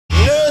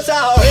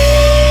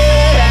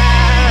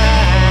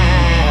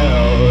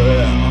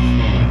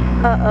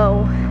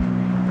Uh-oh,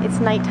 it's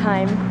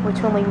nighttime,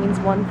 which only means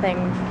one thing.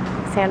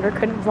 Sandra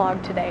couldn't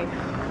vlog today,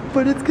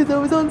 but it's because I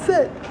was on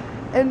set.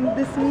 And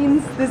this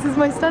means this is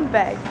my stunt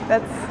bag.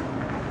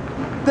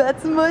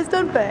 That's my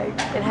stunt bag.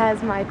 It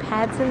has my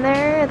pads in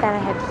there that I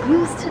had to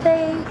use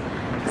today.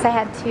 Because I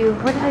had to,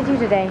 what did I do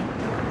today?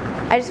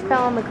 I just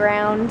fell on the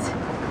ground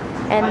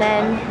and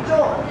then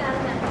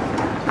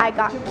I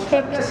got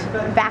kicked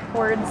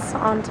backwards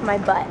onto my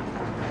butt.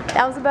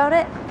 That was about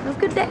it. It was a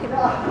good day. It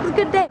was a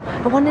good day.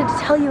 I wanted to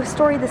tell you a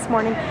story this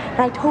morning and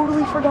I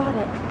totally forgot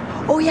it.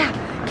 Oh yeah,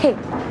 okay.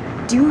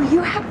 Do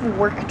you have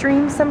work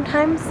dreams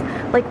sometimes?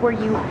 Like where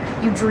you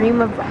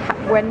dream of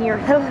when you're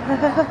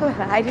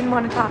I didn't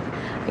want to talk.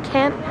 I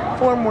can't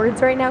form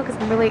words right now because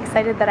I'm really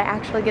excited that I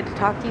actually get to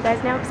talk to you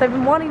guys now because I've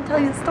been wanting to tell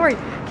you the story.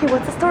 Okay,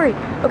 what's the story?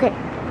 Okay,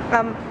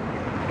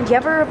 do you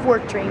ever have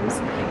work dreams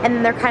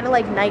and they're kind of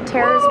like night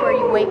terrors where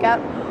you wake up?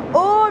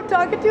 Oh, I'm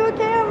talking to a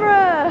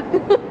camera!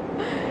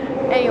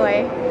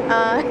 Anyway,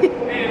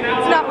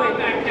 it's not weird.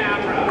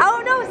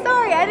 Oh no,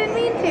 sorry, I didn't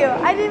mean to.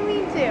 I didn't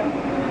mean to.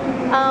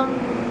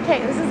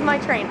 Okay, this is my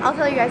train. I'll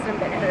tell you guys in a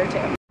minute or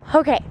two.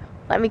 Okay,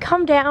 let me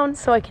calm down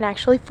so I can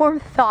actually form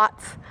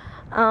thoughts.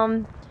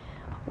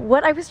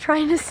 What I was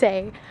trying to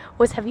say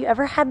was, have you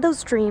ever had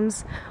those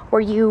dreams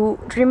where you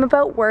dream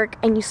about work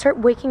and you start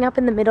waking up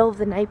in the middle of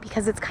the night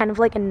because it's kind of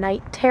like a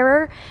night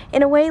terror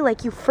in a way,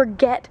 like you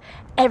forget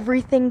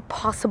everything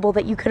possible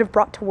that you could have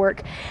brought to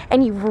work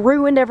and you've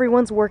ruined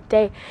everyone's work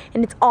day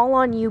and it's all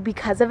on you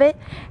because of it,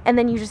 and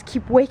then you just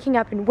keep waking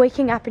up and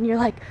you're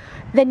like,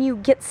 then you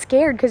get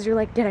scared because you're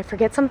like, did I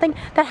forget something?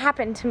 That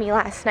happened to me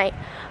last night.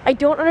 I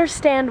don't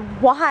understand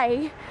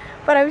why,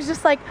 but I was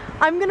just like,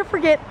 I'm gonna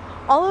forget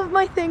all of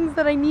my things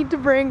that I need to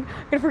bring.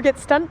 I'm gonna forget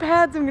stunt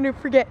pads, I'm gonna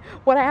forget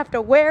what I have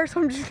to wear, so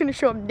I'm just gonna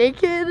show up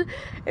naked.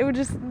 It was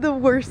just the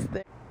worst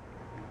thing.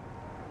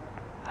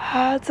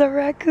 Ah, it's a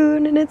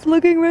raccoon and it's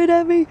looking right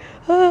at me.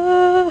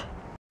 Ah.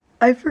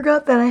 I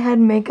forgot that I had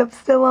makeup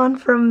still on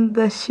from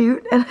the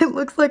shoot and it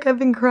looks like I've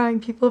been crying.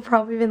 People have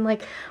probably been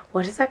like,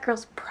 what is that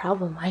girl's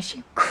problem? Why is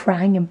she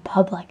crying in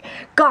public?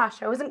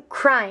 Gosh, I wasn't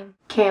crying.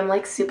 Okay, I'm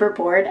like super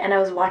bored and I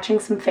was watching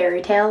some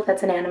Fairy Tail.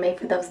 That's an anime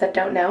for those that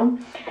don't know.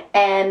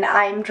 And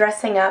I'm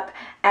dressing up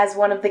as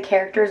one of the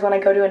characters when I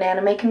go to an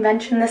anime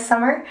convention this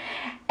summer.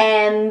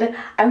 And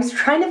I was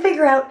trying to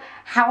figure out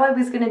how I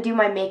was gonna do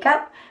my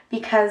makeup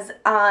because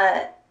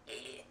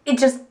it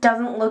just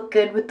doesn't look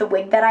good with the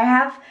wig that I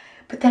have.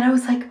 But then I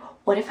was like,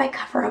 what if I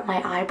cover up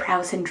my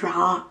eyebrows and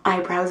draw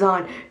eyebrows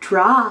on?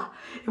 Draw.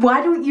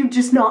 Why don't you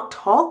just not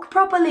talk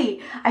properly?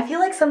 I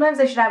feel like sometimes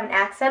I should have an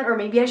accent, or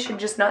maybe I should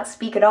just not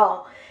speak at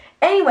all.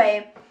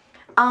 Anyway,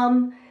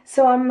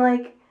 so I'm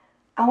like,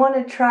 I want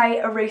to try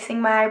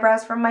erasing my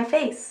eyebrows from my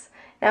face.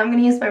 Now I'm going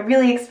to use my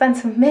really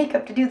expensive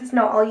makeup to do this.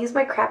 No, I'll use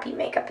my crappy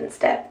makeup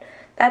instead.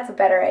 That's a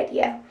better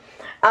idea.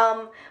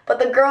 But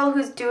the girl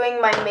who's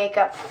doing my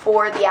makeup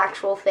for the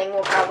actual thing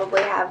will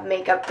probably have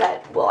makeup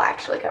that will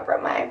actually cover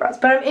up my eyebrows.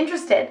 But I'm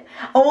interested.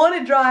 I want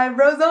to draw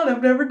eyebrows on.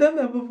 I've never done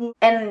that before.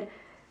 And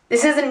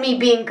this isn't me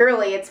being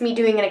girly. It's me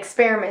doing an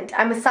experiment.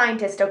 I'm a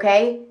scientist,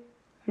 okay? I'm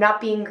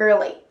not being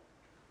girly.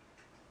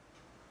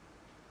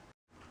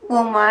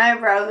 Well, my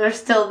eyebrows are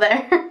still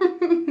there.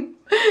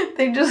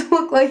 They just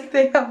look like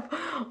they have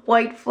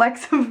white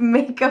flecks of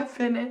makeup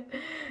in it.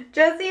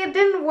 Jesse, it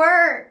didn't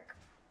work.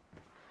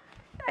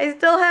 I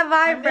still have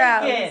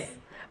eyebrows.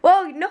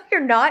 Well, no,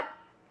 you're not.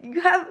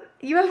 You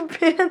have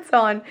pants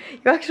on.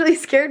 You actually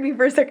scared me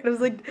for a second. I was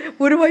like,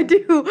 what do I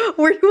do?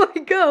 Where do I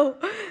go?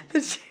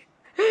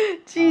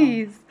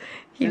 Jeez.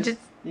 You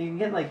can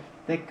get like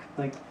thick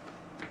like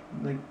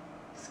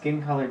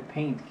skin colored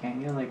paint,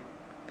 can't you? Like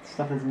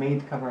stuff that's made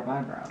to cover up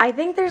eyebrows. I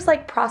think there's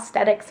like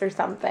prosthetics or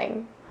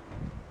something.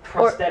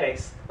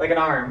 Prosthetics, like an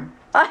arm.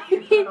 I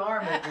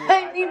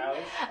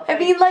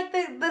mean like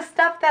the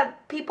stuff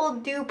that people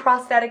do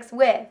prosthetics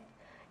with.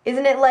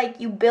 Isn't it like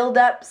you build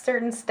up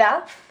certain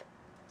stuff?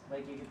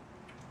 Like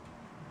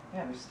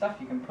yeah, there's stuff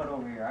you can put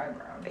over your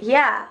eyebrows.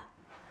 Yeah.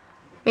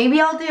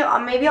 Maybe I'll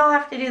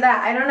have to do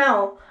that. I don't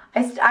know.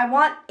 I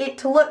want it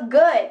to look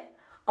good.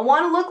 I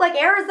want to look like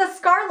Erza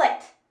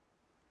Scarlet.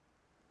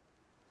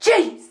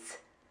 Jeez.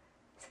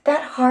 Is it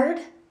that hard?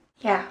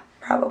 Yeah,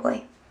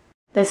 probably.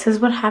 This is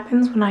what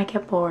happens when I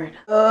get bored.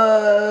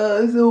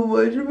 So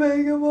much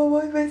makeup on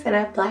my face. And I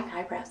have black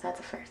eyebrows,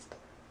 that's a first.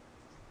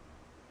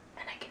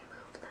 And I can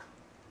move them.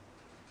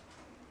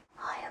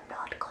 I am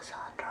not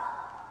Cassandra.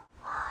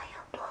 I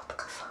am not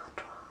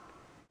Cassandra.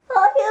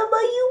 I am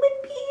a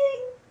human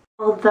being.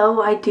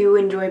 Although I do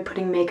enjoy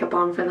putting makeup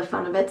on for the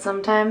fun of it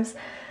sometimes,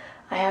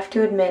 I have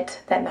to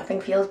admit that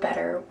nothing feels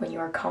better when you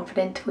are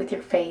confident with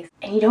your face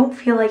and you don't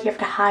feel like you have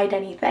to hide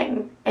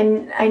anything.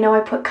 And I know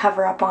I put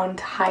cover up on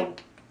to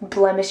hide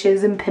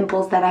blemishes and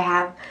pimples that I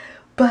have,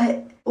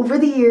 but over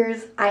the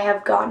years I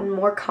have gotten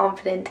more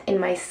confident in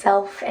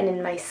myself and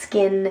in my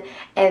skin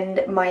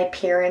and my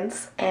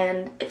appearance,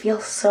 and it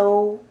feels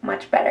so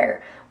much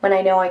better when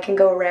I know I can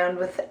go around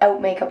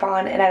without makeup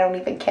on and I don't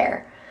even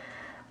care.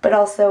 But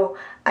also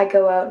I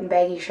go out in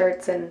baggy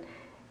shirts and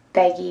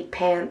baggy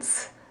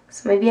pants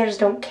So maybe I just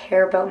don't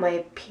care about my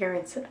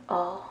appearance at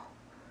all.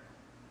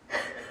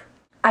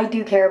 I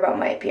do care about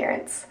my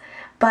appearance,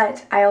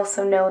 but I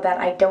also know that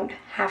I don't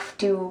have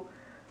to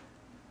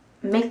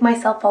make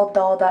myself all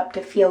dolled up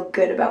to feel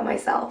good about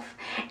myself.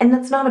 And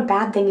that's not a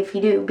bad thing if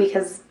you do,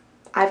 because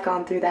I've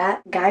gone through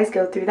that. Guys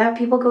go through that.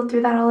 People go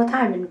through that all the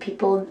time, and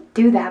people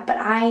do that. But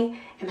I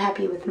am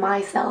happy with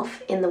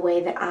myself in the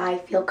way that I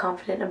feel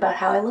confident about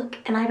how I look,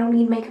 and I don't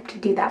need makeup to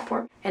do that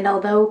for me. And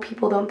although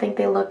people don't think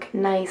they look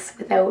nice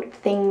without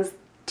things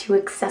to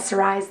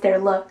accessorize their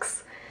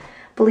looks,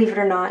 believe it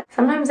or not,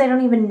 sometimes I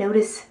don't even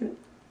notice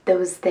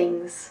those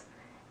things.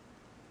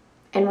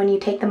 And when you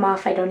take them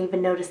off, I don't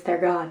even notice they're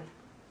gone.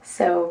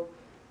 So,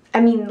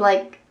 I mean,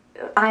 like,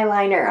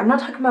 eyeliner. I'm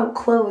not talking about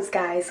clothes,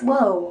 guys.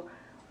 Whoa.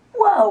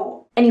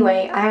 Whoa!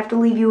 Anyway, I have to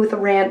leave you with a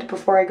rant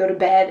before I go to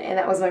bed, and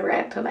that was my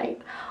rant tonight.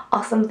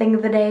 Awesome thing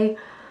of the day.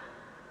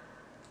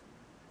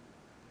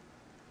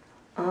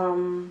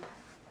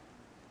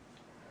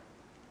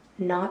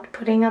 Not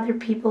putting other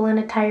people in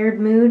a tired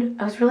mood.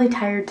 I was really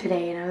tired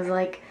today, and I was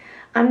like,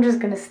 I'm just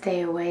gonna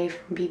stay away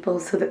from people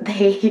so that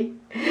they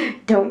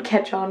don't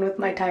catch on with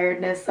my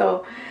tiredness.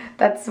 So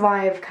that's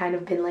why I've kind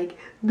of been like,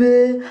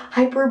 bleh,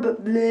 hyper,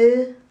 but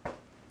bleh.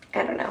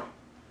 I don't know.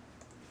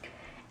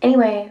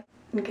 Anyway,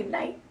 good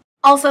night.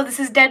 Also, this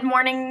is Dead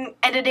Morning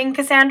Editing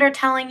Cassandra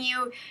telling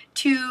you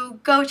to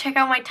go check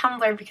out my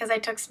Tumblr because I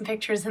took some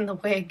pictures in the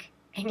wig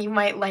and you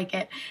might like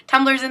it.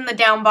 Tumblr's in the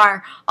down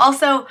bar.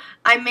 Also,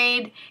 I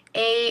made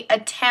a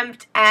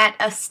attempt at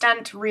a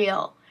stunt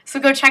reel, so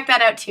go check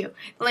that out too.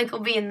 The link will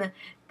be in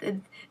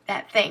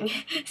that thing.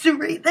 So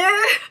right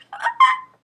there.